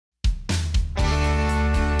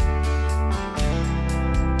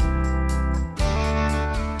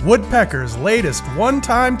Woodpecker's latest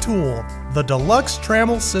one-time tool, the Deluxe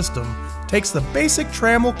Trammel System, takes the basic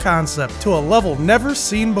trammel concept to a level never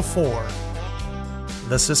seen before.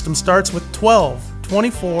 The system starts with 12,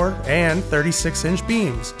 24, and 36-inch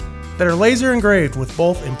beams that are laser engraved with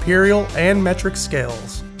both imperial and metric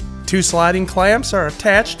scales. 2 sliding clamps are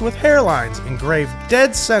attached with hairlines engraved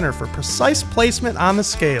dead center for precise placement on the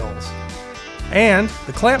scales. And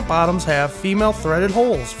the clamp bottoms have female threaded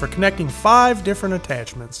holes for connecting 5 different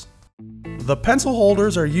attachments. The pencil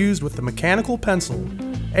holders are used with the mechanical pencil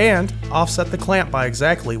and offset the clamp by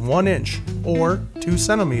exactly 1 inch or 2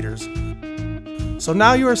 centimeters. So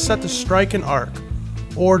now you are set to strike an arc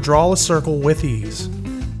or draw a circle with ease.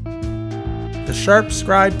 The sharp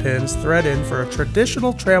scribe pins thread in for a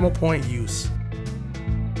traditional trammel point use.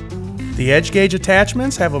 The edge gauge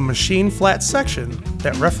attachments have a machine flat section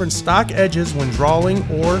that reference stock edges when drawing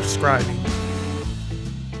or scribing.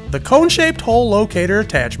 The cone-shaped hole locator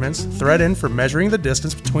attachments thread in for measuring the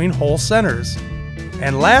distance between hole centers.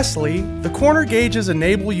 And lastly, the corner gauges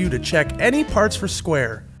enable you to check any parts for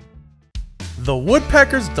square. The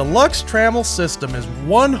Woodpeckers Deluxe Trammel System is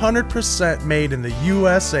 100% made in the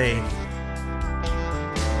USA.